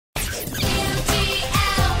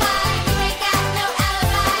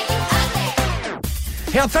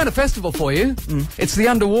Hey, I found a festival for you. It's the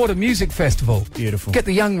Underwater Music Festival. Beautiful. Get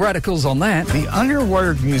the young radicals on that. The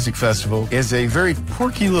Underwater Music Festival is a very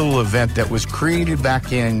quirky little event that was created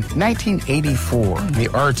back in 1984. The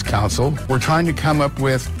Arts Council were trying to come up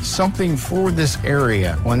with something for this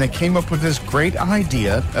area when they came up with this great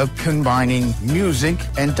idea of combining music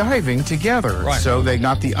and diving together. Right. So they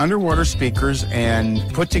got the underwater speakers and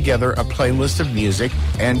put together a playlist of music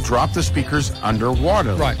and dropped the speakers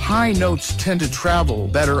underwater. Right. High notes tend to travel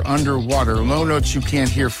better underwater. Low notes you can't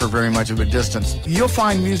hear for very much of a distance. You'll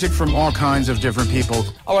find music from all kinds of different people.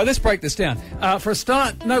 All right, let's break this down. For a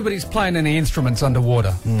start, nobody's playing any instruments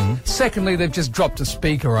underwater. Secondly, they've just dropped a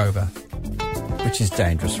speaker over, Which is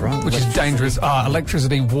dangerous, right? which is dangerous.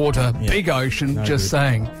 Electricity, water, big ocean, No just good.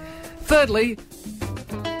 saying. Thirdly,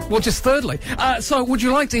 so would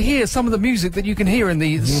you like to hear some of the music that you can hear in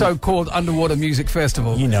the so-called Underwater Music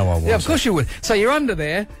Festival? You know I want Yeah, of to. course you would. So you're under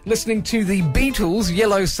there listening to the Beatles'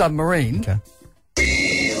 Yellow Submarine. Okay.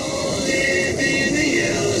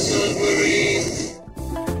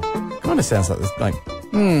 Kind of sounds like this, like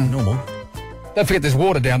normal. Don't forget there's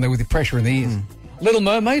water down there with the pressure in the ears. Little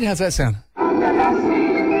Mermaid, how's that sound?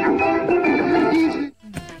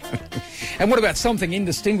 And what about something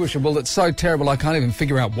indistinguishable that's so terrible I can't even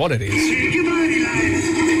figure out what it is?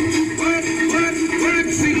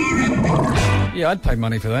 Yeah, I'd pay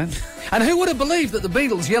money for that. And who would have believed that the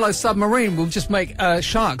Beatles' Yellow Submarine will just make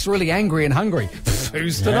sharks really angry and hungry?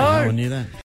 Who's to know? No one knew that.